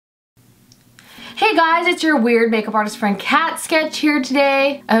Hey guys, it's your weird makeup artist friend Kat Sketch here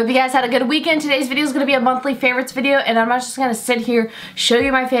today. I hope you guys had a good weekend. Today's video is going to be a monthly favorites video, and I'm not just going to sit here, show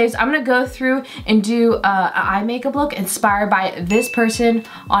you my faves. I'm going to go through and do an eye makeup look inspired by this person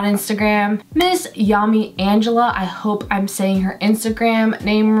on Instagram, Miss Yami Angela. I hope I'm saying her Instagram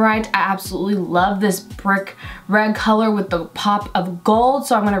name right. I absolutely love this brick red color with the pop of gold,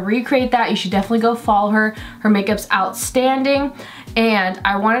 so I'm going to recreate that. You should definitely go follow her. Her makeup's outstanding. And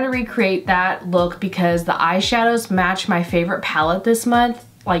I wanted to recreate that look because the eyeshadows match my favorite palette this month,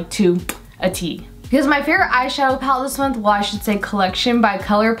 like to a T. Because my favorite eyeshadow palette this month, well I should say collection by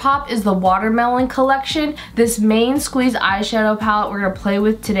Colourpop, is the Watermelon collection. This main squeeze eyeshadow palette we're gonna play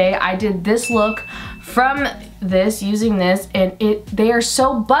with today. I did this look from this, using this, and they are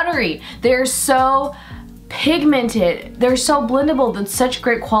so buttery. They're so pigmented, they're so blendable, that's such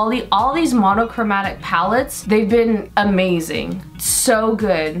great quality. All these monochromatic palettes, they've been amazing, so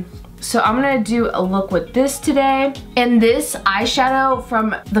good. So I'm gonna do a look with this today. And this eyeshadow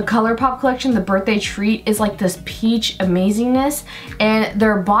from the Colourpop collection, the birthday treat, is like this peach amazingness. And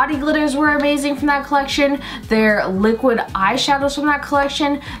their body glitters were amazing from that collection. Their liquid eyeshadows from that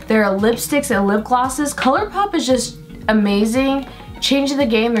collection. Their lipsticks and lip glosses. Colourpop is just amazing. Changing the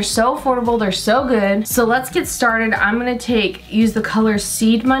game. They're so affordable, they're so good. So let's get started. I'm gonna use the color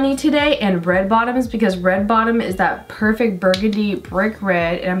Seed Money today and Red Bottoms, because Red Bottom is that perfect burgundy brick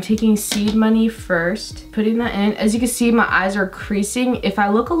red, and I'm taking Seed Money first. Putting that in. As you can see, my eyes are creasing. If I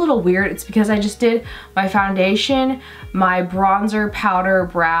look a little weird, it's because I just did my foundation, my bronzer, powder,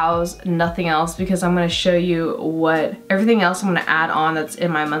 brows, nothing else, because I'm gonna show you what everything else I'm gonna add on that's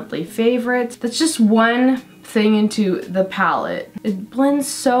in my monthly favorites. That's just one thing into the palette. It blends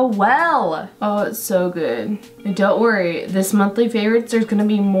so well. Oh, it's so good. And don't worry, this monthly favorites, there's gonna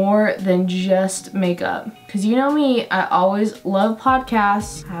be more than just makeup. Cause you know me, I always love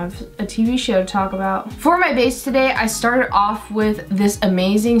podcasts, have a TV show to talk about. For my base today, I started off with this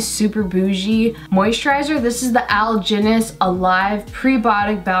amazing super bougie moisturizer. This is the Algenist Alive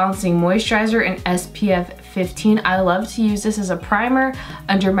Prebiotic Balancing Moisturizer in SPF 15. I love to use this as a primer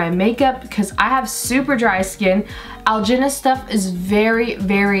under my makeup because I have super dry skin. Algenist stuff is very,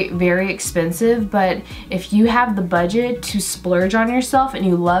 very, very expensive, but if you have the budget to splurge on yourself and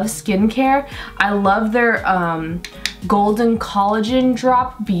you love skincare, I love their golden collagen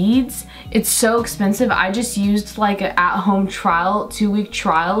drop beads. It's so expensive. I just used like an at-home trial, 2-week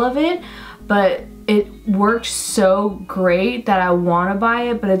trial of it, but it worked so great that I want to buy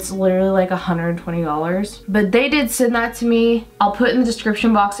it, but it's literally like $120. But they did send that to me. I'll put in the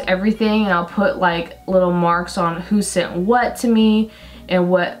description box everything, and I'll put like little marks on who sent what to me and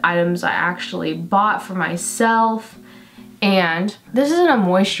what items I actually bought for myself. And this isn't a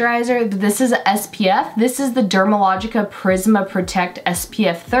moisturizer, this is a SPF. This is the Dermalogica Prisma Protect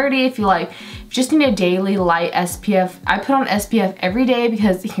SPF 30. If you just need a daily light SPF. I put on SPF every day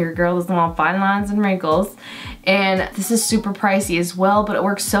because your girl doesn't want fine lines and wrinkles. And this is super pricey as well, but it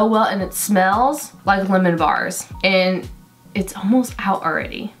works so well, and it smells like lemon bars. And it's almost out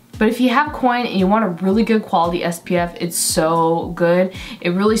already. But if you have coin and you want a really good quality SPF, it's so good.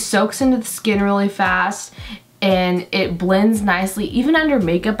 It really soaks into the skin really fast, and it blends nicely. Even under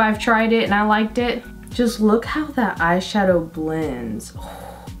makeup I've tried it and I liked it. Just look how that eyeshadow blends.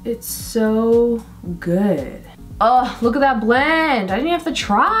 Oh, it's so good. Oh, look at that blend. I didn't have to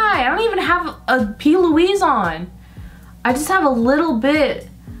try. I don't even have a P. Louise on. I just have a little bit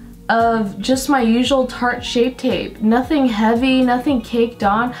of just my usual Tarte Shape Tape. Nothing heavy, nothing caked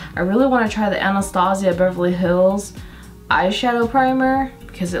on. I really want to try the Anastasia Beverly Hills eyeshadow primer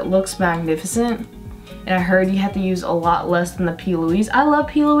because it looks magnificent. And I heard you have to use a lot less than the P. Louise. I love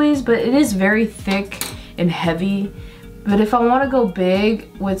P. Louise, but it is very thick and heavy. But if I want to go big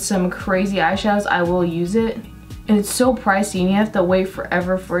with some crazy eyeshadows, I will use it. And it's so pricey, and you have to wait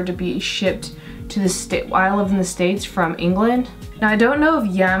forever for it to be shipped to the state. Well, I live in the States from England. Now I don't know if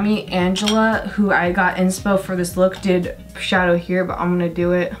Yami Angela, who I got inspo for this look, did shadow here, but I'm gonna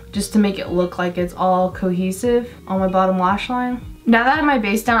do it just to make it look like it's all cohesive on my bottom lash line. Now that I have my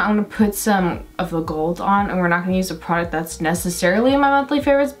base down, I'm gonna put some of the gold on, and we're not gonna use a product that's necessarily in my monthly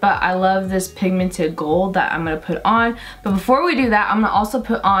favorites, but I love this pigmented gold that I'm gonna put on. But before we do that, I'm gonna also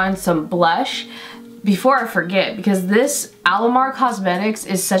put on some blush before I forget, because this Alamar Cosmetics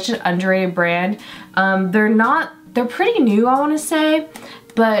is such an underrated brand. They're pretty new, I wanna say,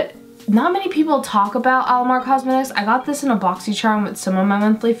 but not many people talk about Alamar Cosmetics. I got this in a BoxyCharm with some of my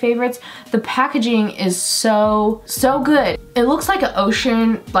monthly favorites. The packaging is so good. It looks like an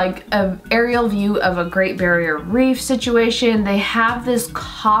ocean, like an aerial view of a Great Barrier Reef situation. They have this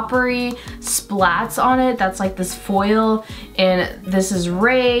coppery splats on it that's like this foil, and this is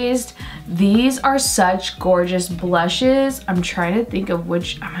raised. These are such gorgeous blushes. I'm trying to think of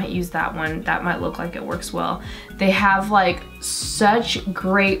which, I might use that one. That might look like it works well. They have like such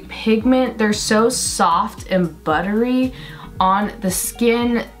great pigment. They're so soft and buttery on the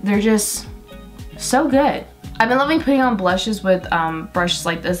skin. They're just so good. I've been loving putting on blushes with brushes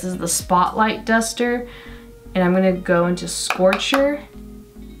like this. This is the Spotlight Duster. And I'm gonna go into Scorcher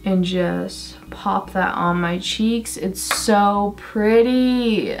and just pop that on my cheeks. It's so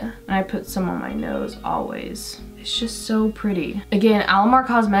pretty. And I put some on my nose always. It's just so pretty. Again, Alamar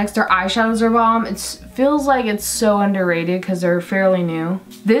Cosmetics, their eyeshadows are bomb. It feels like it's so underrated because they're fairly new.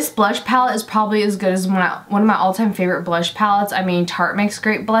 This blush palette is probably as good as one of my all-time favorite blush palettes. I mean, Tarte makes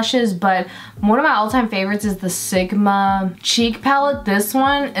great blushes, but one of my all-time favorites is the Sigma Cheek palette, this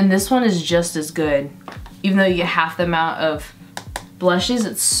one, and this one is just as good. Even though you get half the amount of blushes,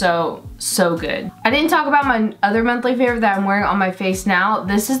 it's so good. I didn't talk about my other monthly favorite that I'm wearing on my face now.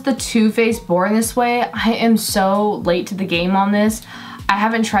 This is the Too Faced Born This Way. I am so late to the game on this. I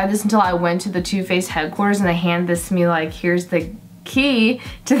haven't tried this until I went to the Too Faced headquarters and they handed this to me like, here's the key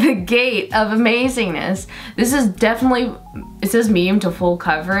to the gate of amazingness. This is definitely, it says medium to full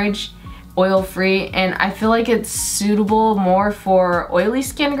coverage, oil free, and I feel like it's suitable more for oily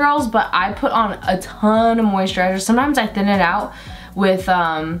skin girls, but I put on a ton of moisturizer. Sometimes I thin it out with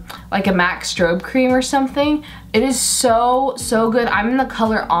like a MAC strobe cream or something. It is so good. I'm in the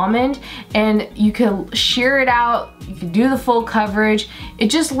color Almond, and you can sheer it out, you can do the full coverage. It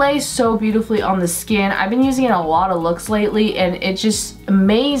just lays so beautifully on the skin. I've been using it in a lot of looks lately and it's just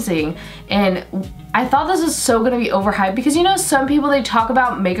amazing. And I thought this was so gonna be overhyped because you know some people, they talk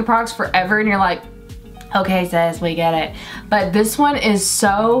about makeup products forever and you're like, okay sis, we get it. But this one is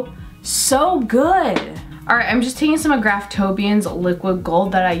so good. Alright, I'm just taking some of Graftobian's liquid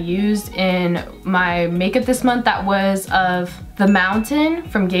gold that I used in my makeup this month that was of the Mountain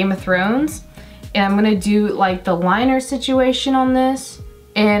from Game of Thrones. And I'm gonna do like the liner situation on this.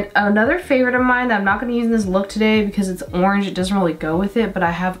 And another favorite of mine that I'm not gonna use in this look today because it's orange, it doesn't really go with it, but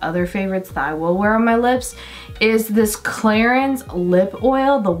I have other favorites that I will wear on my lips, is this Clarins lip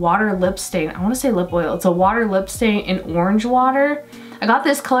oil, the water lip stain. I wanna say lip oil. It's a water lip stain in orange water. I got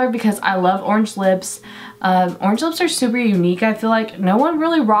this color because I love orange lips. Orange lips are super unique. I feel like no one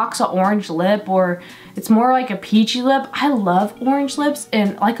really rocks an orange lip, or it's more like a peachy lip. I love orange lips,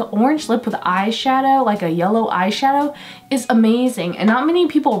 and like an orange lip with eyeshadow, like a yellow eyeshadow, is amazing. And not many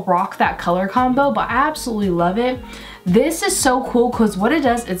people rock that color combo, but I absolutely love it. This is so cool because what it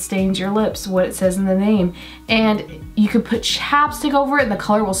does, it stains your lips, what it says in the name. And you could put chapstick over it and the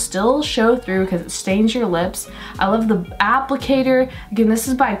color will still show through because it stains your lips. I love the applicator. Again, this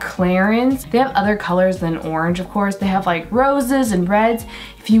is by Clarins. They have other colors than orange, of course. They have like roses and reds.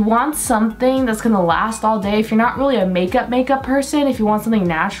 If you want something that's gonna last all day, if you're not really a makeup person, if you want something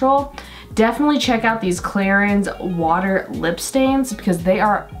natural, definitely check out these Clarins water lip stains because they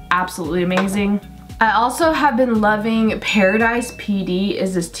are absolutely amazing. I also have been loving Paradise PD,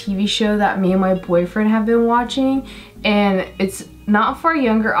 is this TV show that me and my boyfriend have been watching, and it's not for a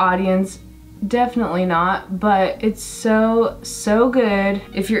younger audience, definitely not, but it's so good.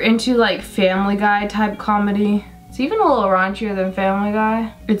 If you're into like Family Guy type comedy, it's even a little raunchier than Family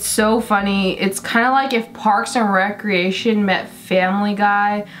Guy. It's so funny. It's kind of like if Parks and Recreation met Family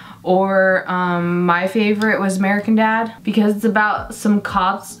Guy, or my favorite was American Dad, because it's about some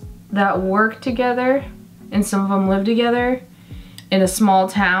cops that work together and some of them live together in a small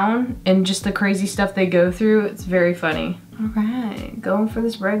town and just the crazy stuff they go through. It's very funny. Alright, going for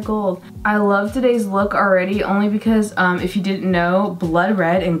this red gold. I love today's look already only because if you didn't know, blood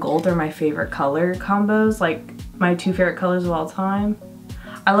red and gold are my favorite color combos, like my two favorite colors of all time.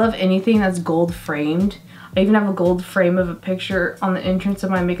 I love anything that's gold framed. I even have a gold frame of a picture on the entrance of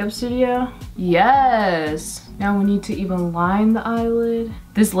my makeup studio. Yes! Now we need to even line the eyelid.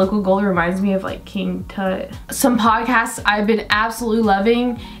 This liquid gold reminds me of like King Tut. Some podcasts I've been absolutely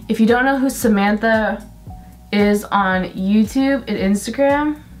loving. If you don't know who Samantha is on YouTube and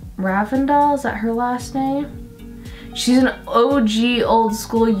Instagram, Ravendall, is that her last name? She's an OG old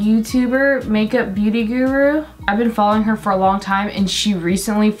school YouTuber, makeup beauty guru. I've been following her for a long time and she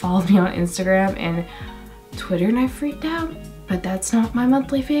recently followed me on Instagram and Twitter and I freaked out, but that's not my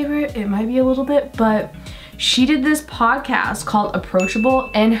monthly favorite. It might be a little bit, but she did this podcast called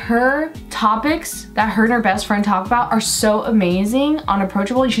Approachable, and her topics that her and her best friend talk about are so amazing on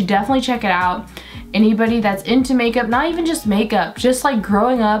Approachable. You should definitely check it out. Anybody that's into makeup, not even just makeup, just like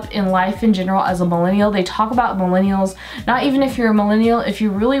growing up in life in general as a millennial. They talk about millennials, not even if you're a millennial, if you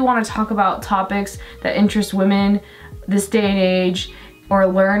really want to talk about topics that interest women this day and age or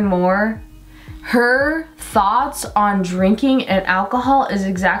learn more. Her thoughts on drinking and alcohol is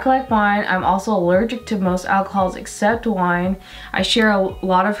exactly like mine. I'm also allergic to most alcohols except wine. I share a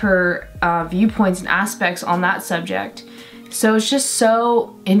lot of her viewpoints and aspects on that subject. So it's just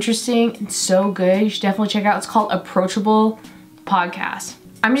so interesting and so good. You should definitely check it out. It's called Approachable Podcast.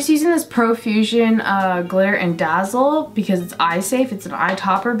 I'm just using this Profusion glitter and dazzle because it's eye safe. It's an eye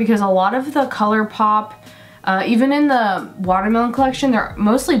topper because a lot of the Colourpop, even in the watermelon collection, they're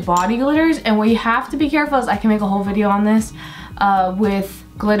mostly body glitters, and what you have to be careful is, I can make a whole video on this, with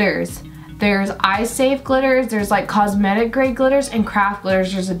glitters. There's eye safe glitters, there's like cosmetic grade glitters, and craft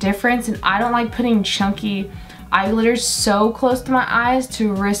glitters. There's a difference, and I don't like putting chunky eye glitters so close to my eyes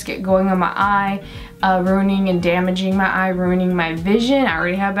to risk it going on my eye, ruining and damaging my eye, ruining my vision. I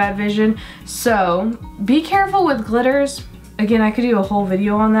already have bad vision. So be careful with glitters. Again, I could do a whole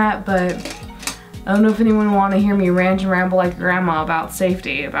video on that, but I don't know if anyone would want to hear me rant and ramble like grandma about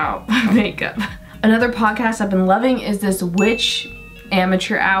safety, about makeup. Another podcast I've been loving is this Witch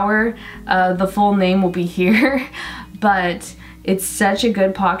Amateur Hour. The full name will be here, but it's such a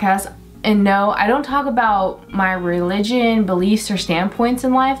good podcast. And no, I don't talk about my religion, beliefs, or standpoints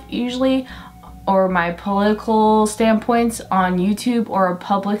in life usually, or my political standpoints on YouTube or a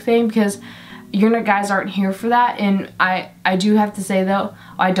public thing, because you guys aren't here for that. And I do have to say though,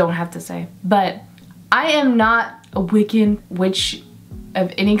 I don't have to say, but I am not a Wiccan witch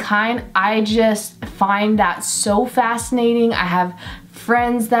of any kind. I just find that so fascinating. I have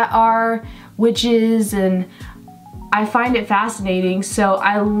friends that are witches and I find it fascinating, so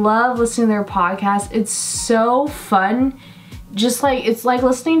I love listening to their podcast. It's so fun. Just like, it's like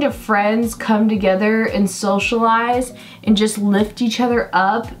listening to friends come together and socialize and just lift each other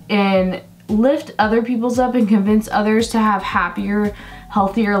up and lift other people's up and convince others to have happier,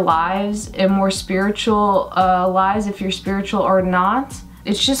 healthier lives and more spiritual lives if you're spiritual or not.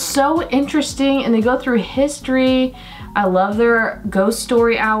 It's just so interesting, and they go through history. I love their ghost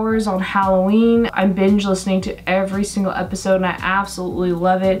story hours on Halloween. I'm binge listening to every single episode and I absolutely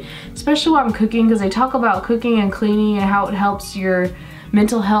love it, especially when I'm cooking, because they talk about cooking and cleaning and how it helps your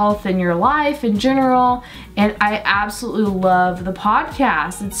mental health and your life in general. And I absolutely love the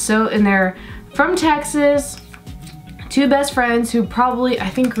podcast. It's so, and they're from Texas, two best friends who probably, I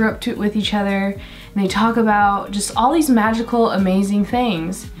think, grew up with each other. And they talk about just all these magical, amazing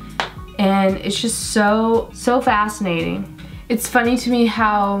things. And it's just so fascinating. It's funny to me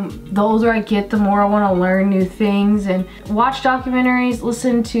how the older I get, the more I want to learn new things and watch documentaries,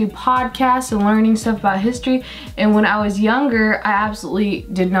 listen to podcasts, and learning stuff about history. And when I was younger, I absolutely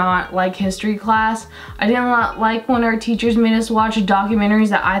did not like history class. I didn't like when our teachers made us watch documentaries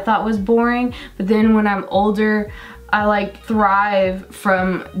that I thought was boring. But then when I'm older, I like thrive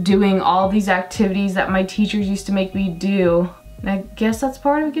from doing all these activities that my teachers used to make me do. And I guess that's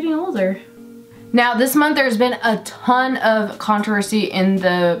part of getting older. Now this month there's been a ton of controversy in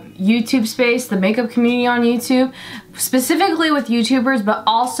the YouTube space, the makeup community on YouTube, specifically with YouTubers, but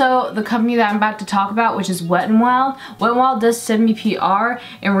also the company that I'm about to talk about, which is Wet n Wild. Wet n Wild does send me PR,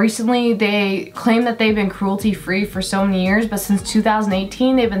 and recently they claim that they've been cruelty free for so many years, but since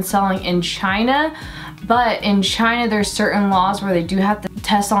 2018 they've been selling in China. But in China there's certain laws where they do have to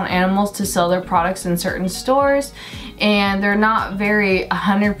test on animals to sell their products in certain stores, and they're not very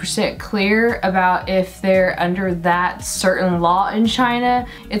 100% clear about if they're under that certain law in China.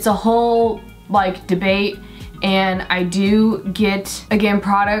 It's a whole like debate, and I do get, again,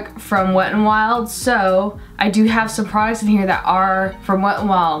 product from Wet n Wild, so I do have some products in here that are from Wet n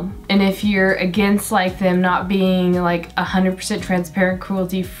Wild. And if you're against like them not being like 100% transparent,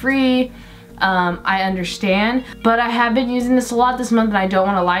 cruelty free, I understand, but I have been using this a lot this month and I don't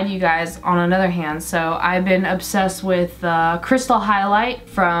want to lie to you guys on another hand. So I've been obsessed with Crystal Highlight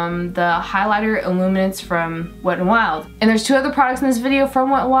from the highlighter illuminance from Wet n Wild. And there's two other products in this video from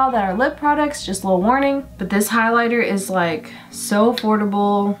Wet n Wild that are lip products, just a little warning. But this highlighter is like so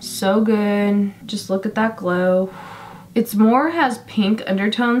affordable, so good. Just look at that glow. It's more has pink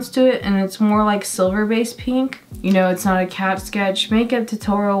undertones to it, and it's more like silver based pink. You know, it's not a cat sketch makeup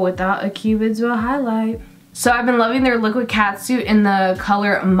tutorial without a Cupid's bow highlight. So I've been loving their liquid catsuit in the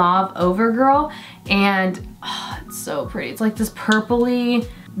color Mauve Overgirl, and oh, it's so pretty. It's like this purpley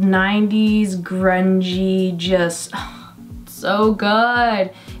 90s grungy, just so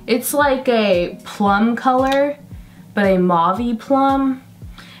good. It's like a plum color, but a mauve-y plum.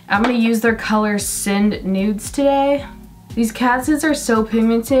 I'm gonna use their color Send Nudes today. These catsuits are so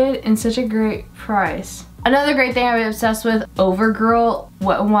pigmented and such a great price. Another great thing I've been obsessed with, Overgirl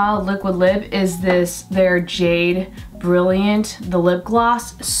Wet n Wild Liquid Lip, is their Jade Brilliant, the lip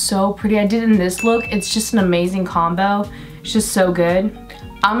gloss. So pretty. I did it in this look. It's just an amazing combo. It's just so good.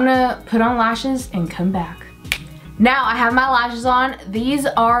 I'm gonna put on lashes and come back. Now I have my lashes on. These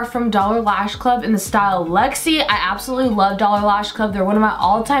are from Dollar Lash Club in the style Lexi. I absolutely love Dollar Lash Club. They're one of my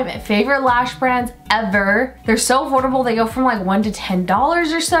all-time favorite lash brands ever. They're so affordable. They go from like $1 to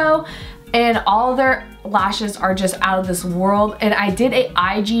 $10 or so. And all of their lashes are just out of this world. And I did a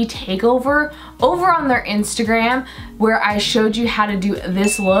IG takeover over on their Instagram where I showed you how to do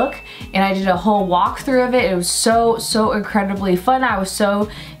this look, and I did a whole walkthrough of it. It was so incredibly fun. I was so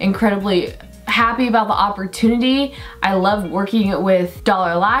incredibly happy about the opportunity. I loved working with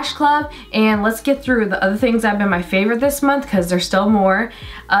Dollar Lash Club. And let's get through the other things that have been my favorite this month, because there's still more.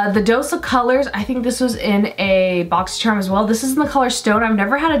 The Dose of Colors, I think this was in a box charm as well. This is in the color Stone. I've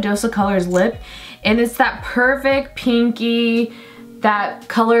never had a Dose of Colors lip, and it's that perfect pinky, that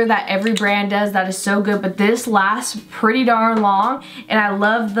color that every brand does that is so good, but this lasts pretty darn long. And I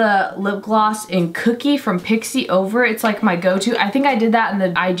love the lip gloss in Cookie from Pixie Over. It's like my go-to. I think I did that in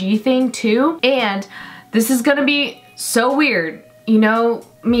the IG thing too. And this is gonna be so weird. You know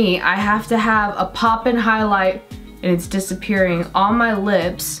me, I have to have a pop-in highlight and it's disappearing on my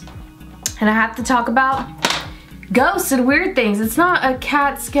lips. And I have to talk about ghosts and weird things. It's not a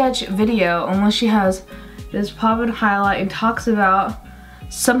cat sketch video unless she has this pop-in highlight and talks about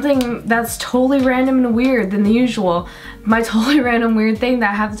something that's totally random and weird than the usual. My totally random weird thing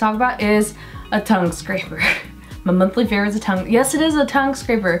that I have to talk about is a tongue scraper. My monthly favorite is a tongue. Yes, it is a tongue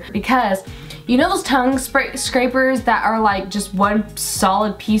scraper, because you know those tongue scrapers that are like just one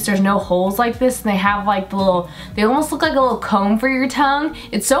solid piece, there's no holes like this, and they have like the little, they almost look like a little comb for your tongue.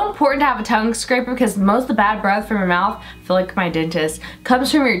 It's so important to have a tongue scraper because most of the bad breath from your mouth, I feel like my dentist,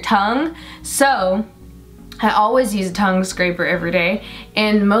 comes from your tongue. So I always use a tongue scraper every day,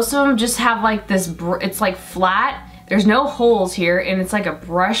 and most of them just have like this, it's like flat, there's no holes here, and it's like a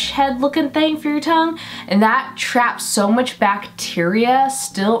brush head looking thing for your tongue, and that traps so much bacteria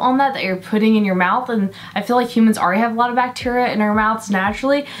still on that you're putting in your mouth. And I feel like humans already have a lot of bacteria in our mouths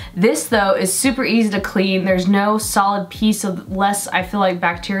naturally. This though is super easy to clean. There's no solid piece of less, I feel like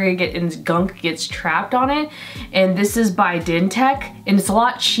bacteria and gunk gets trapped on it. And this is by Dentec, and it's a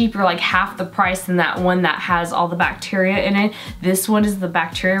lot cheaper, like half the price than that one that has all the bacteria in it. This one is the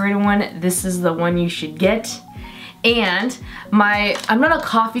bacteria-ridden one. This is the one you should get. And I'm not a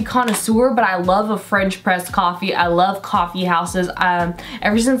coffee connoisseur, but I love a French press coffee. I love coffee houses.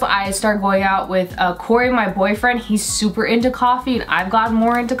 Ever since I started going out with Corey, my boyfriend, he's super into coffee, and I've gotten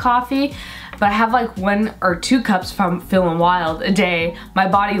more into coffee. But I have like 1 or 2 cups if I'm feeling wild a day. My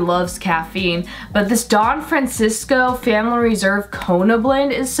body loves caffeine. But this Don Francisco Family Reserve Kona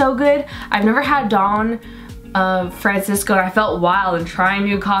blend is so good. I've never had Don Francisco, and I felt wild and trying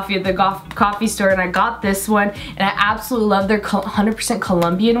new coffee at the coffee store, and I got this one, and I absolutely love their 100%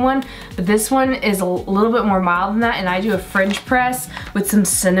 Colombian one. But this one is a little bit more mild than that, and I do a French press with some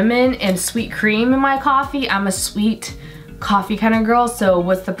cinnamon and sweet cream in my coffee. I'm a sweet coffee kind of girl, so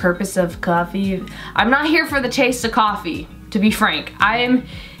what's the purpose of coffee? I'm not here for the taste of coffee, to be frank. I am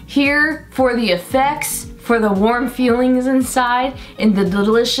here for the effects, for the warm feelings inside, and the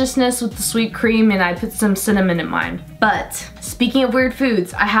deliciousness with the sweet cream, and I put some cinnamon in mine. But speaking of weird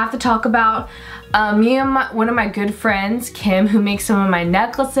foods, I have to talk about me and one of my good friends, Kim, who makes some of my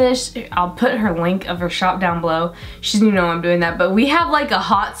necklaces. I'll put her link of her shop down below. She doesn't even know I'm doing that, but we have like a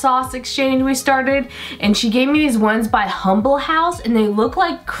hot sauce exchange we started, and she gave me these ones by Humble House, and they look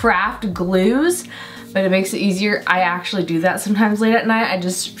like craft glues, but it makes it easier. I actually do that sometimes late at night. I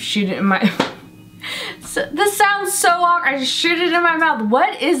just shoot it in my... So, this sounds so awkward. I just shoot it in my mouth.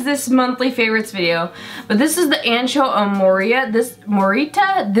 What is this monthly favorites video? But this is the Ancho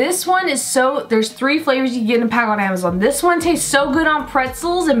Morita. This one is so, there's 3 flavors you can get in a pack on Amazon. This one tastes so good on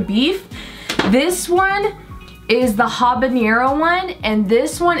pretzels and beef. This one is the habanero one, and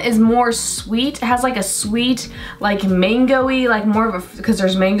this one is more sweet. It has like a sweet, like mango-y, like more of a, because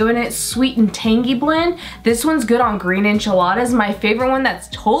there's mango in it, sweet and tangy blend. This one's good on green enchiladas. My favorite one that's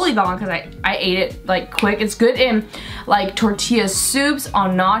totally gone because I ate it like quick. It's good in like tortilla soups,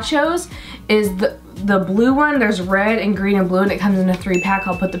 on nachos, is the blue one. There's red and green and blue, and it comes in a 3-pack.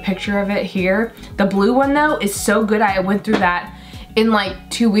 I'll put the picture of it here. The blue one though is so good. I went through that in like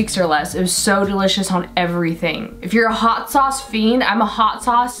 2 weeks or less. It was so delicious on everything. If you're a hot sauce fiend, I'm a hot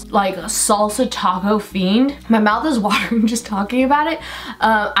sauce, like a salsa taco fiend. My mouth is watering just talking about it.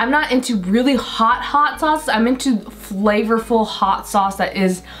 I'm not into really hot sauce. I'm into flavorful hot sauce that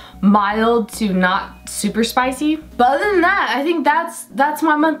is mild to not super spicy. But other than that, I think that's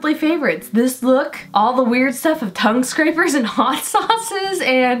my monthly favorites. This look, all the weird stuff of tongue scrapers and hot sauces,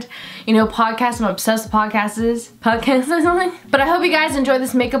 and you know, podcasts. I'm obsessed with podcasts or something. But I hope you guys enjoy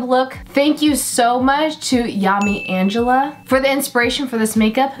this makeup look. Thank you so much to Yami Angela for the inspiration for this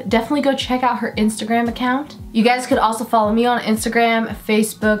makeup. Definitely go check out her Instagram account. You guys could also follow me on Instagram,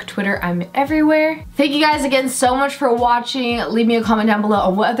 Facebook, Twitter. I'm everywhere. Thank you guys again so much for watching. Leave me a comment down below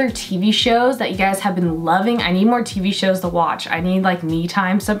on what other TV shows that you guys have been loving. I need more TV shows to watch. I need like me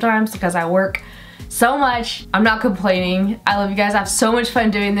time sometimes because I work so much. I'm not complaining. I love you guys. I have so much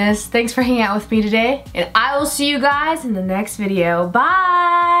fun doing this. Thanks for hanging out with me today. And I will see you guys in the next video.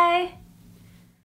 Bye!